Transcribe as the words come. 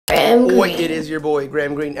GramGreene. It is your boy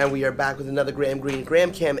GramGreene, and we are back with another GramGreene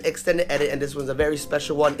GramCam extended edit, and this one's a very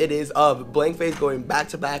special one. It is of BLANKFACE going back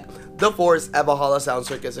to back the Forest at Valhalla Sound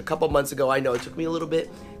Circus a couple months ago. I know it took me a little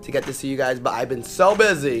bit to get to see you guys, but I've been so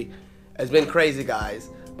busy. It's been crazy, guys,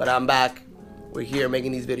 but I'm back. We're here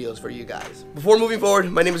making these videos for you guys. Before moving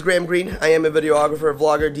forward, my name is GramGreene. I am a videographer,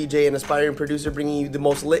 vlogger, DJ, and aspiring producer, bringing you the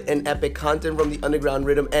most lit and epic content from the underground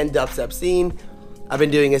rhythm and dubstep scene. I've been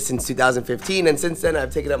doing it since 2015, and since then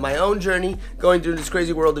I've taken up my own journey, going through this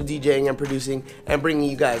crazy world of DJing and producing, and bringing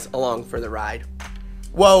you guys along for the ride.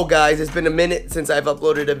 Whoa, guys, it's been a minute since I've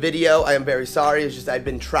uploaded a video. I am very sorry. It's just I've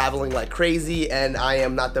been traveling like crazy, and I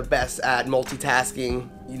am not the best at multitasking,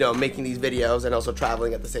 you know, making these videos and also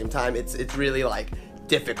traveling at the same time. It's really like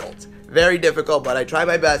difficult, very difficult, but I try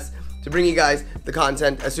my best to bring you guys the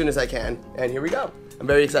content as soon as I can, and here we go. I'm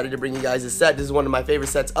very excited to bring you guys this set. This is one of my favorite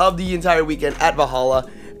sets of the entire weekend at Valhalla.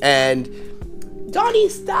 And Donnie,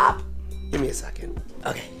 stop. Give me a second.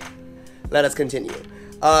 Okay, let us continue.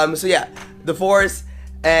 So yeah, the Forest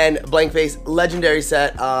and BLANKFACE legendary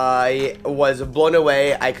set. I was blown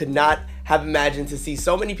away. I could not have imagined to see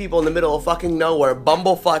so many people in the middle of fucking nowhere,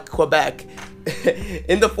 bumblefuck Quebec,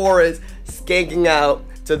 in the forest, skanking out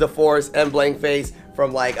to the Forest and BLANKFACE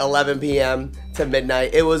from like 11 p.m. to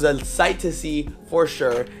midnight. It was a sight to see for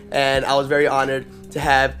sure, and I was very honored to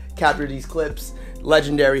have captured these clips.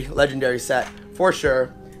 Legendary set for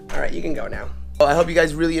sure. All right, you can go now. Well, I hope you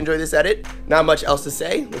guys really enjoy this edit. Not much else to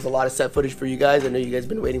say. There's a lot of set footage for you guys. I know you guys have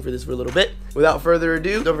been waiting for this for a little bit. Without further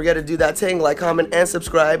ado, don't forget to do that thing, like, comment, and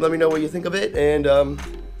subscribe. Let me know what you think of it, and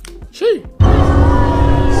shee.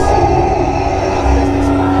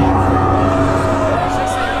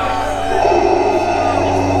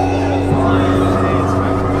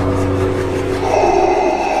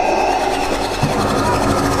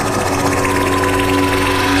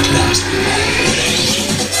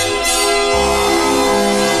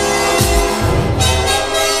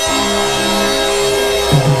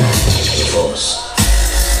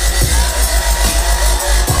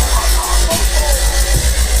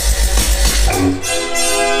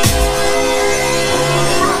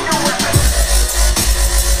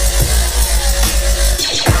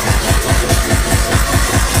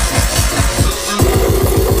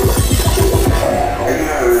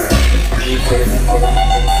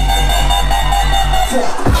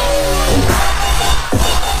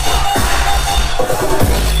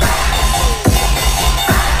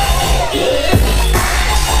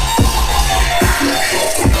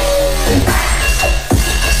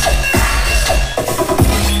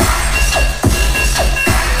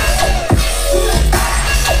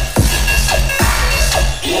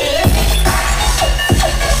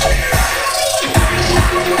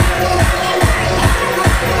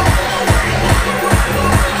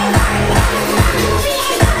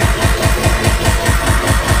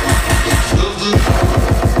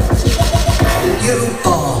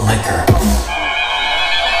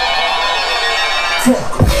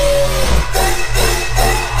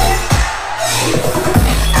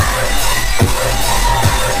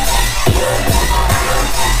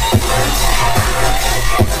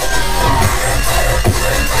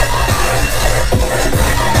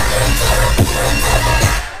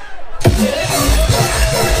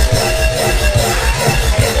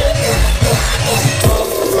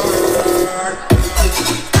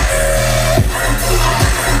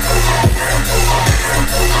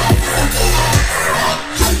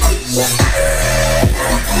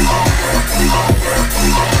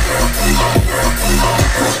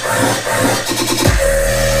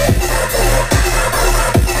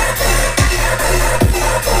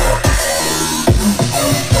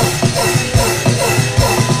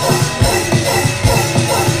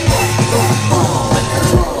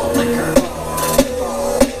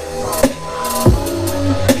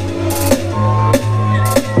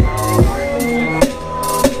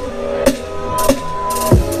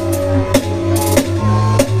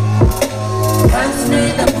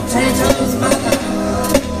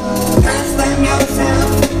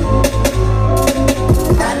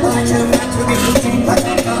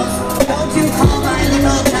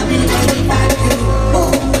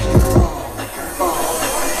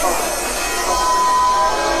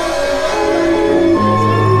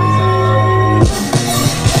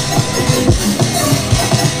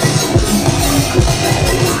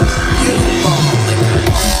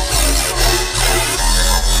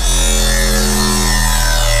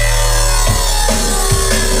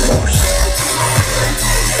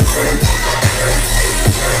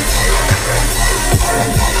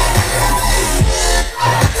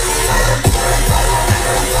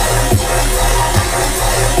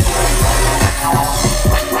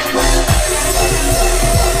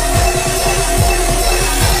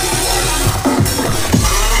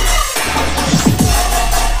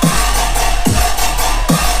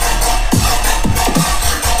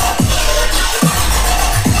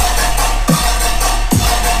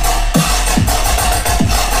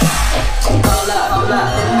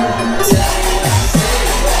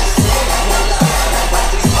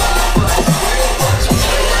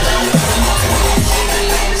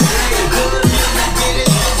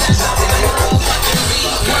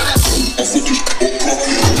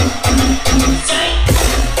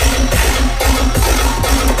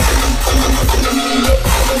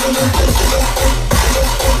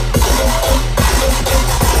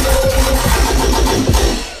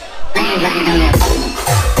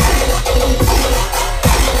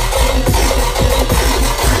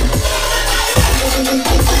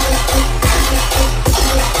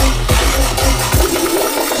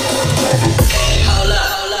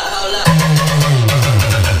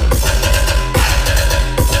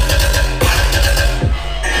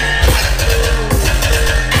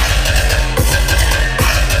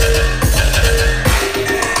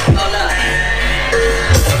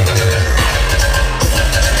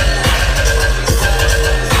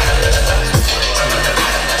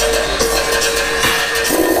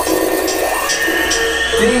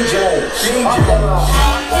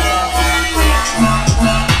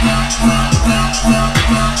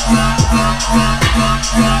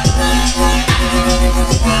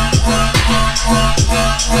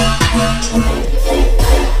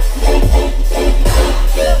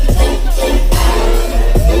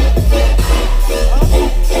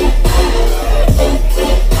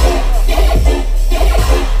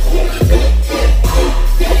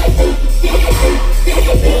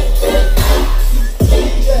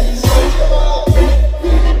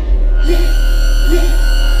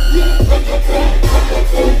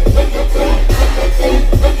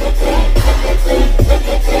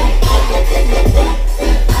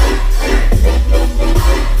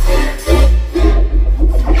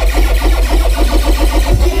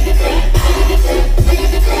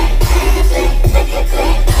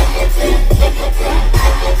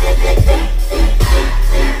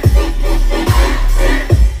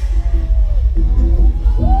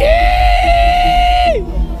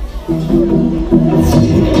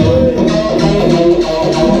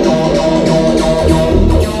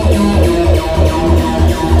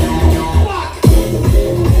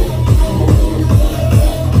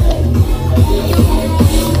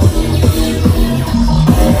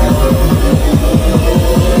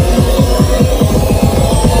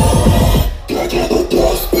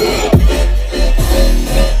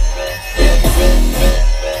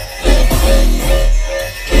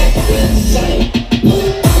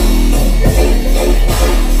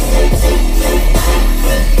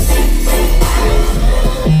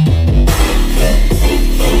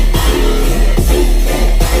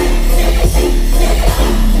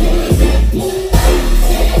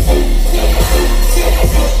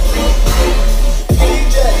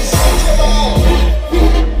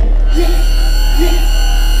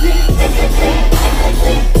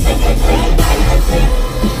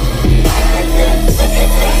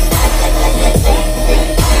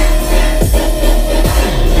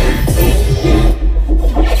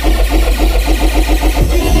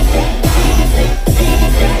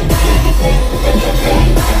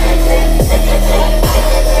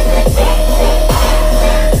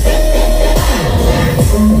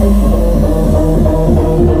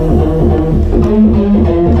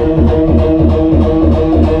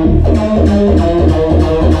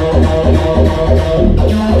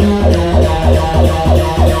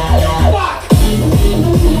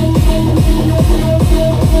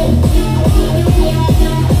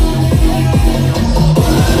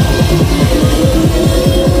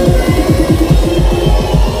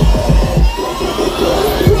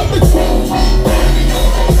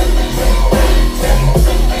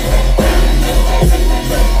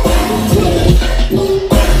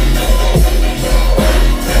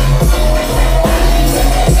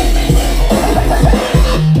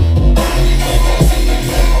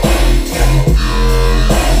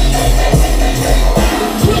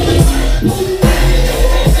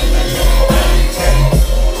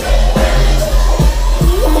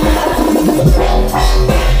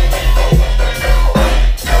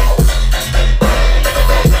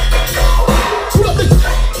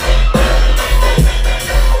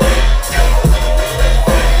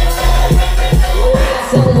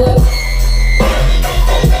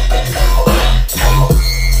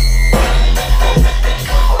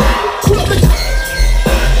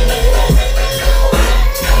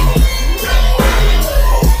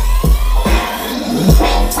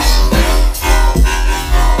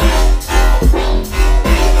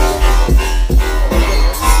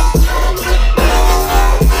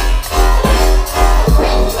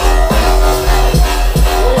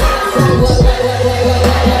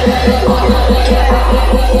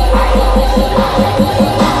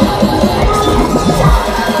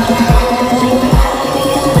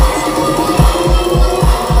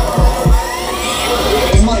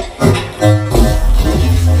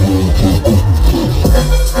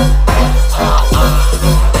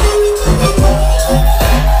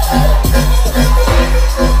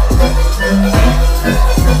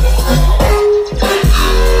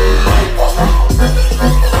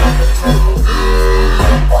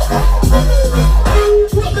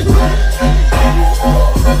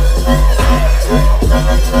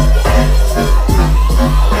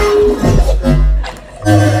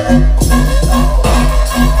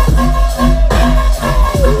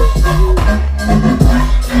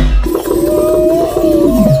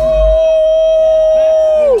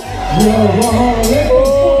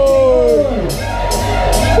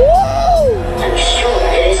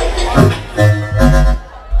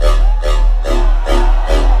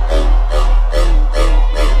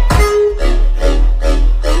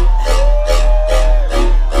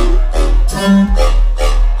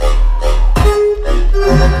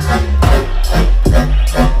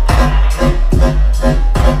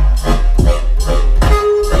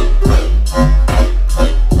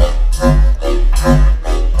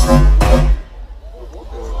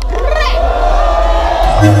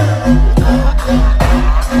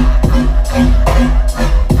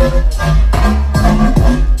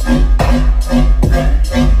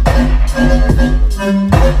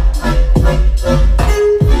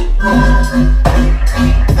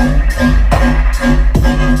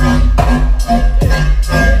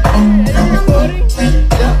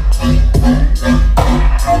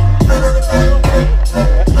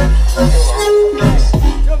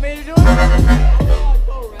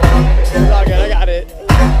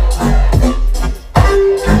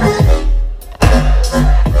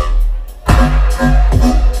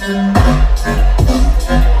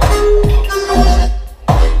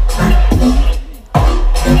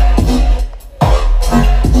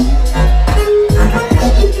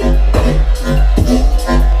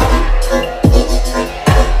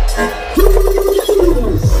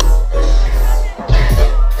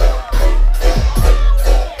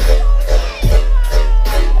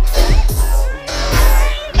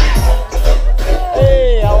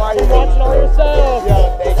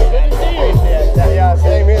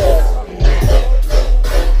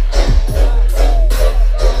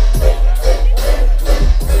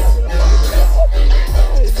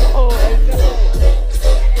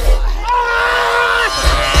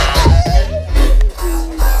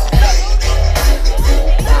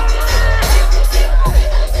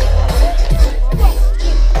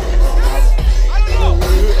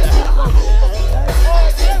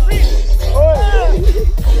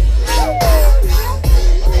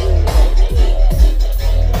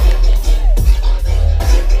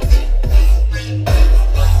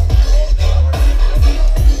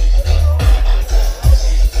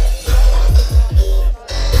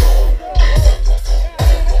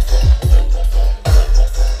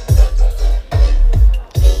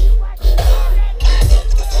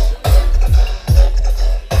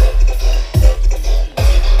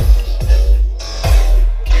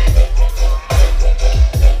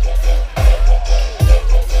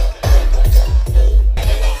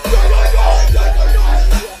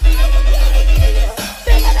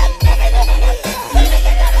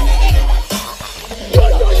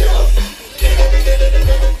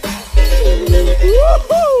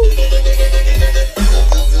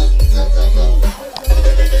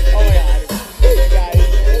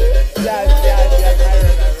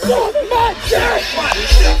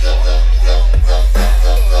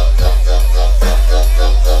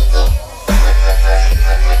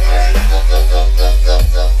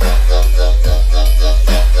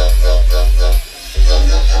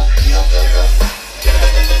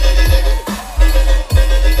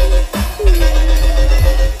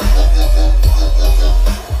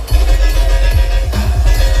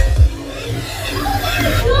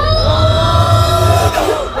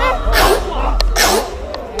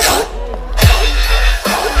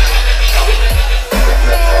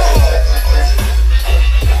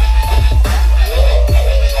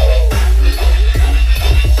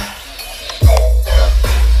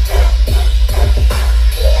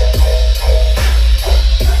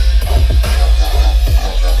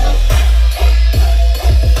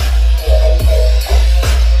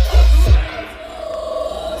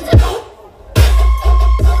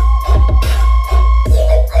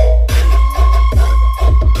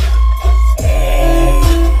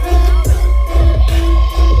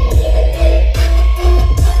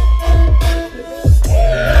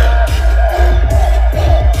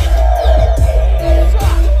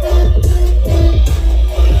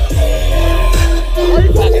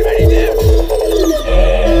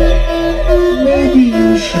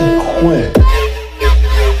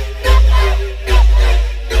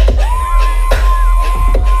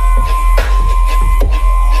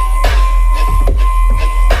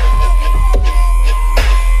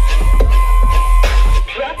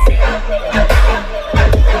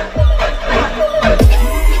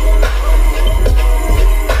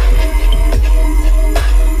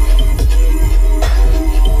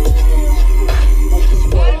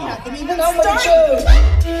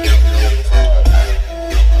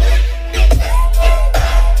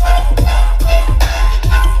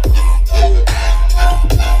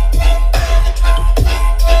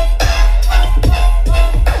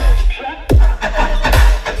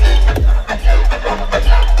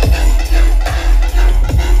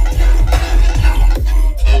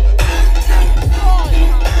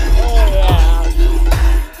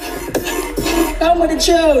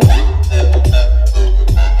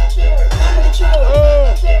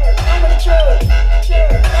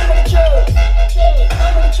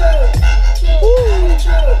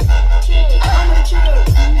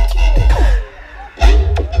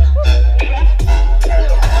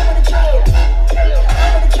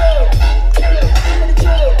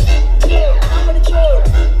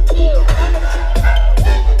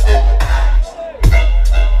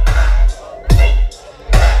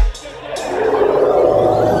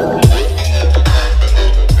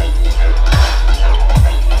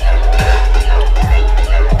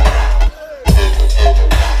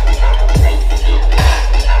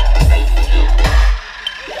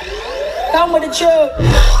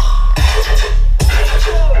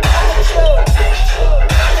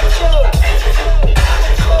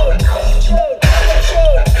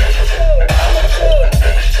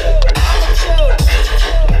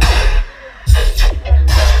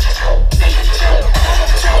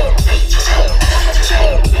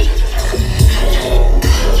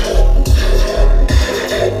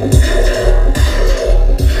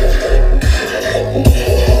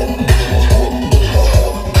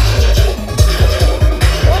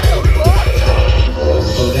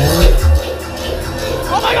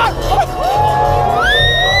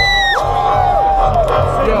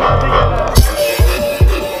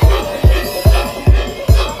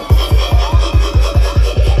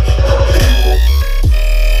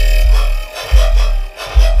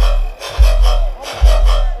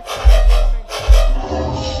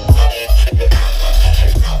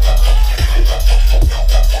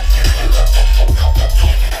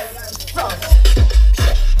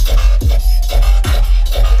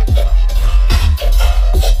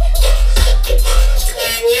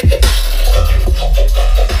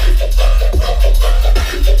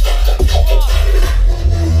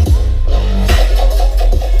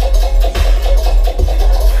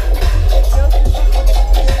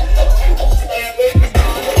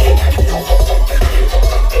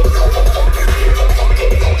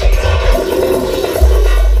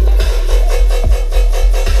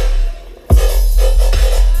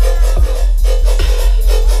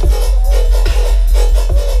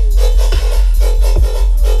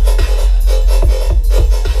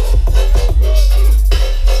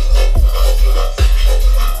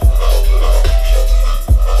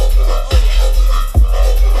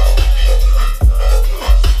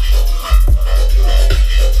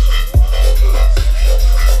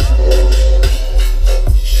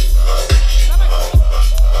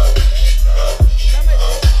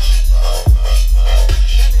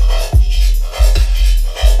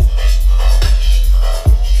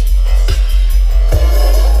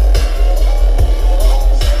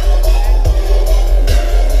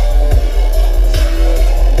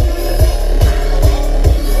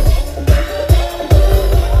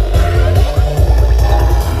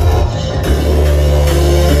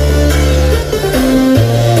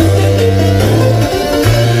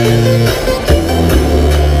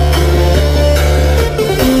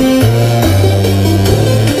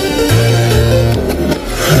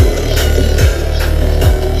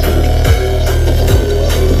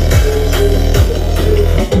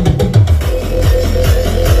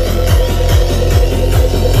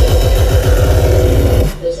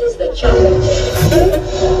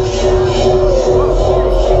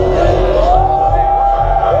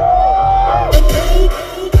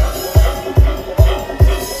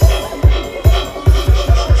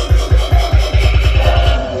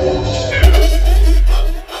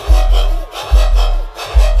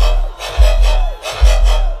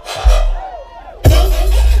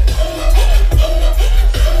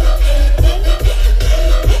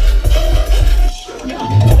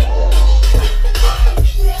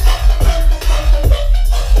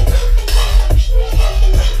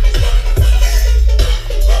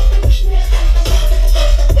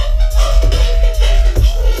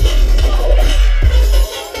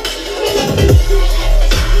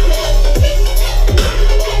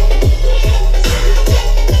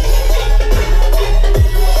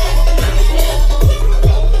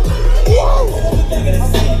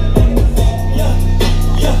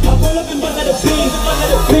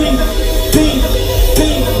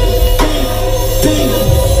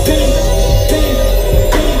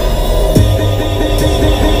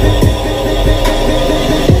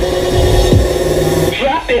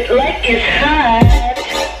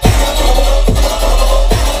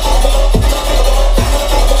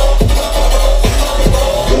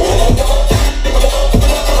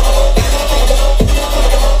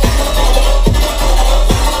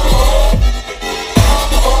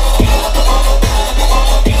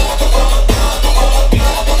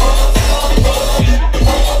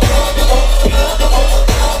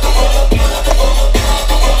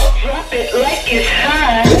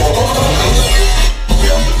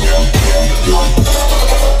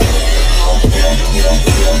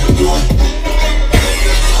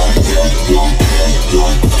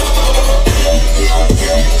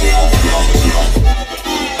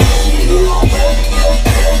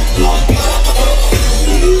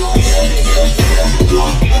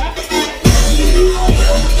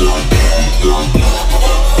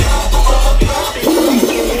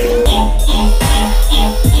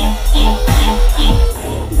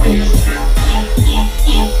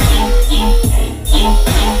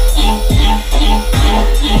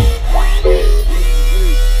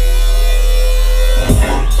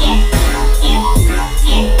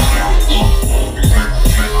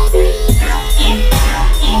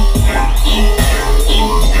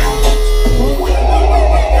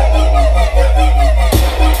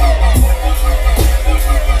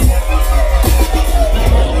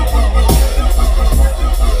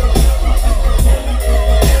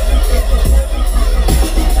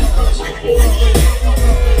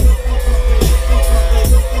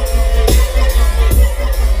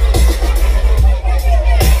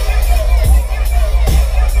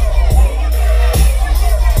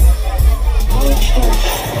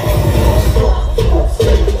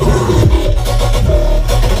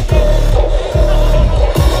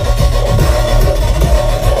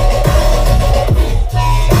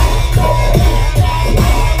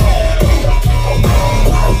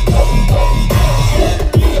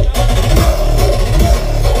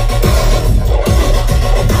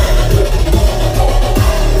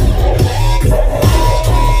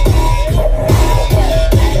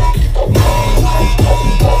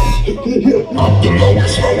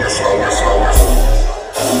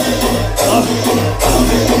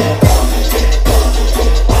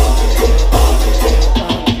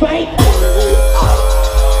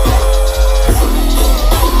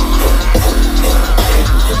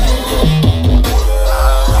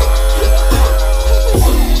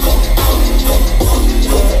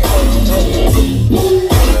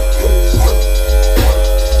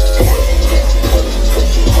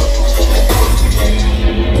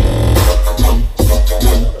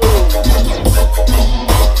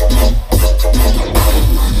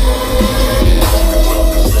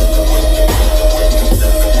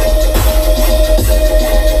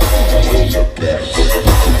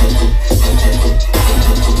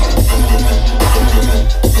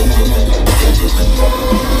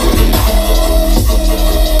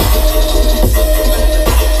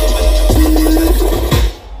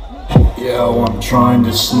 trying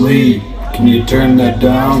to sleep. Can you turn that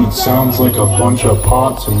down? It sounds like a bunch of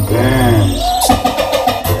pots and pans.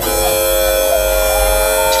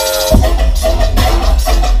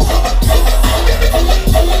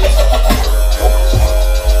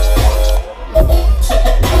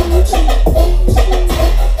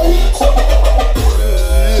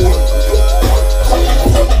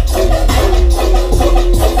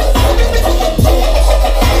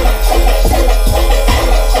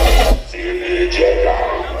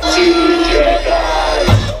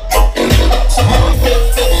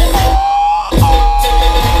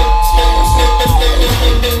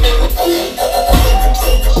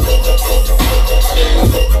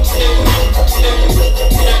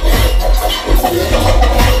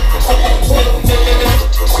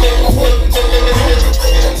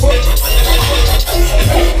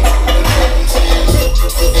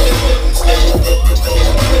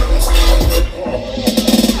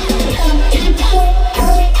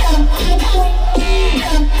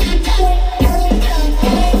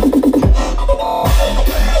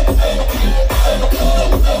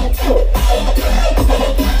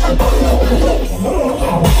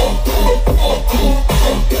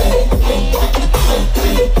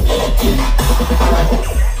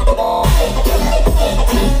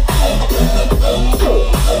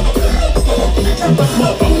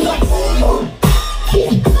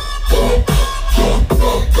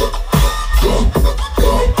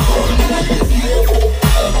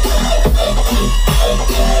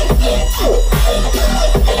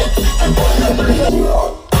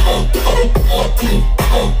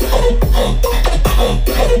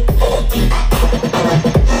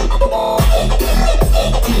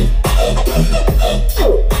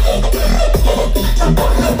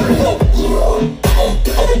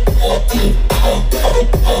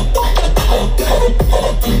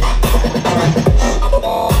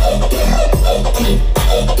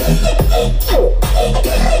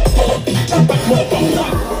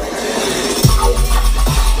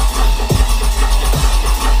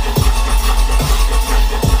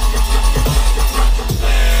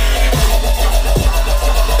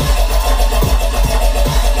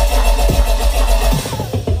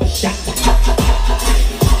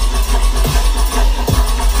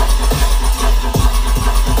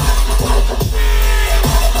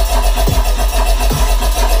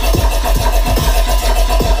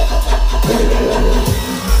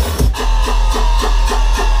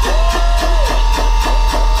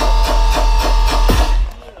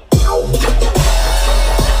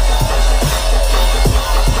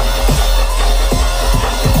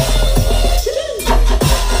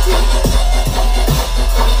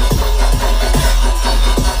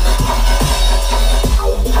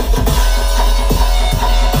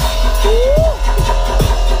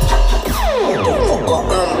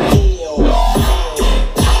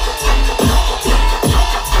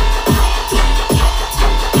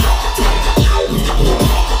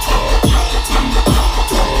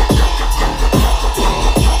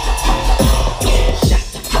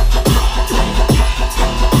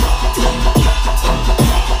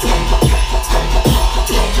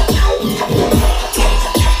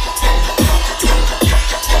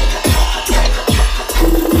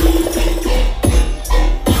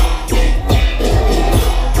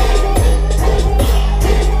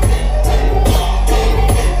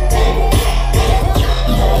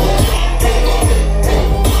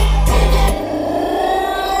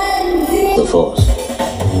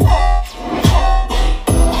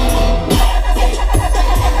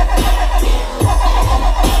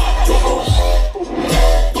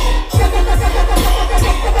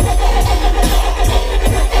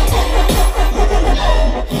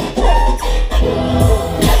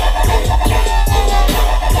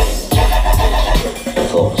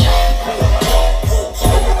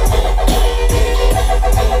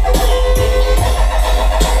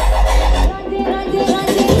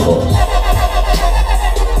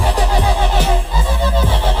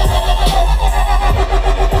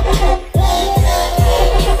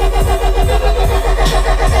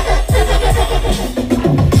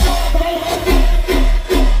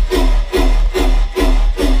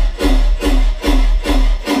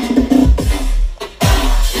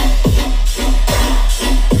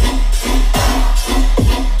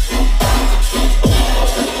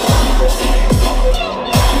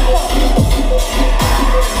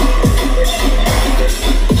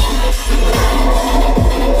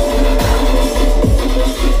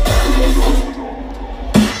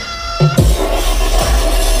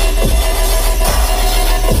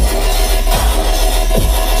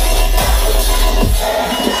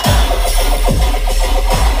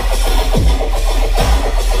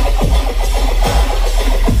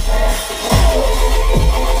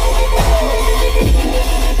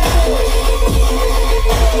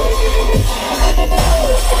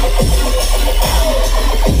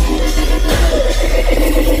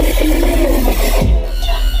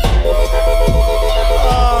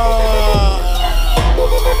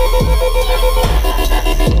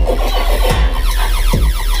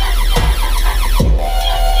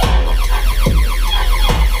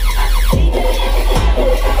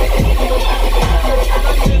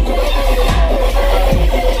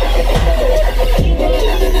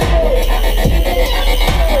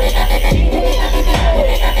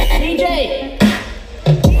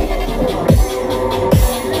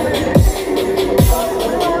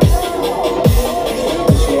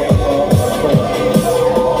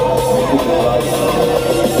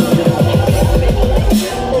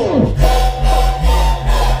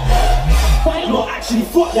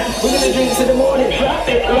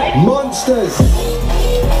 Masters.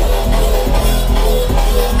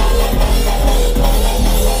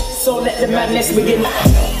 So let the madness begin.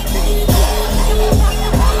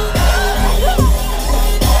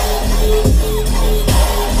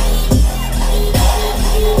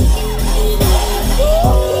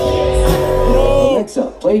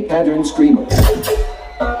 Alexa, play Pattern Screamer.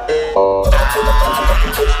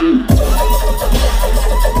 Scream.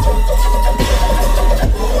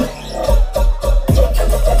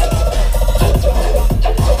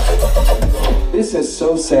 This is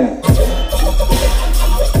so sad.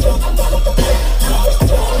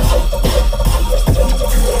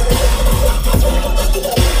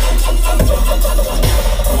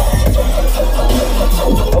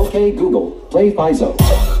 Okay, Google, play FISO.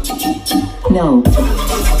 No.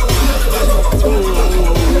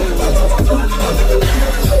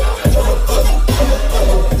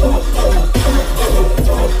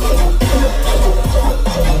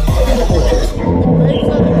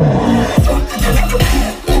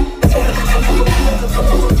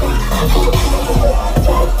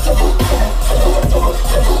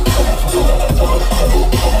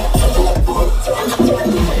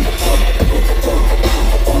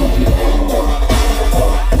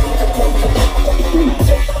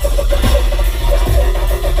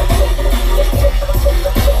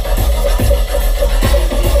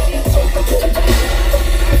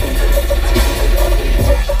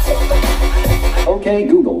 Okay,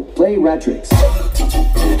 Google, play Ratrix.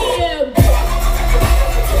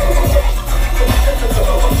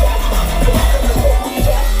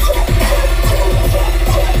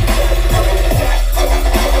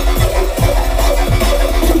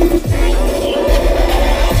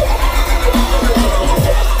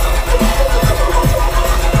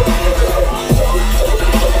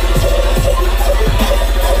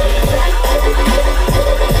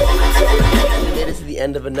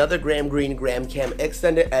 End of another GramGreene GramCam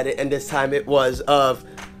extended edit, and this time it was of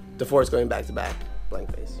the Force going back to back,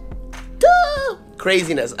 BLANKFACE. Duh!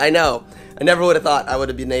 Craziness, I know. I never would have thought I would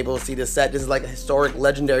have been able to see this set. This is like a historic,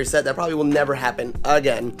 legendary set that probably will never happen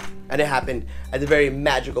again. And it happened at the very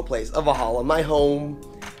magical place of Valhalla, my home.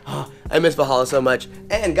 Oh, I miss Valhalla so much.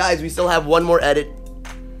 And guys, we still have one more edit.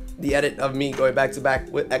 The edit of me going back to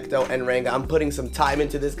back with Ecto and Ranga. I'm putting some time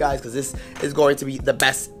into this, guys, because this is going to be the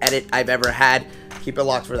best edit I've ever had. Keep it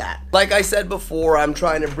locked for that. Like I said before, I'm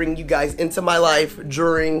trying to bring you guys into my life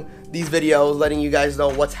during these videos, letting you guys know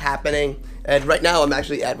what's happening. And right now, I'm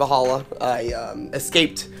actually at Valhalla. I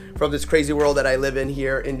escaped from this crazy world that I live in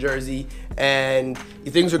here in Jersey, and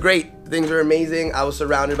things are great. Things are amazing. I was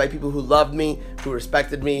surrounded by people who loved me, who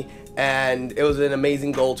respected me, and it was an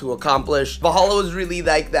amazing goal to accomplish. Valhalla was really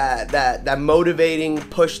like that motivating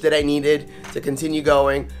push that I needed to continue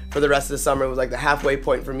going for the rest of the summer. It was like the halfway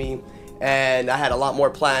point for me, and I had a lot more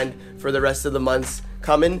planned for the rest of the months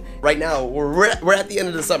coming. Right now, we're at the end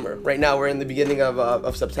of the summer. Right now, we're in the beginning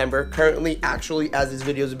of September. Currently, actually, as this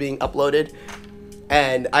video is being uploaded,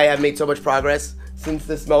 and I have made so much progress since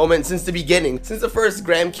this moment, since the beginning. Since the first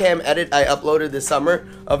GramCam edit I uploaded this summer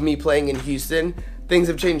of me playing in Houston, things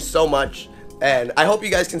have changed so much, and I hope you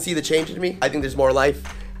guys can see the change in me. I think there's more life.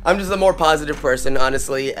 I'm just a more positive person,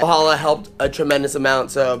 honestly. Valhalla helped a tremendous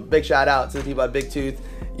amount, so big shout out to the people at Big Tooth.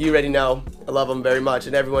 You already know, I love them very much,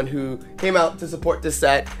 and everyone who came out to support this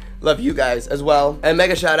set, love you guys as well. And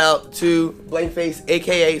mega shout out to BLANKFACE,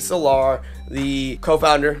 aka Solar, the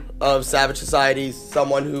co-founder of Savage Society,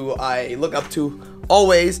 someone who I look up to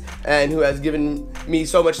always, and who has given me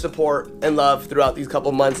so much support and love throughout these couple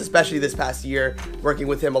months, especially this past year, working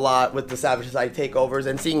with him a lot with the Savage Society takeovers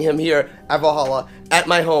and seeing him here at Valhalla, at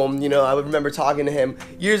my home. You know, I would remember talking to him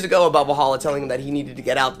years ago about Valhalla, telling him that he needed to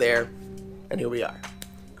get out there, and here we are.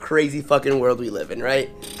 Crazy fucking world we live in, right?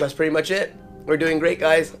 That's pretty much it. We're doing great,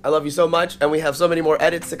 guys. I love you so much, and we have so many more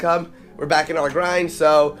edits to come. We're back in our grind,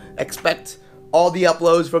 so expect all the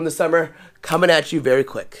uploads from the summer coming at you very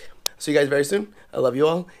quick. See you guys very soon. I love you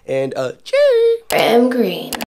all, and cheers! GramGreene.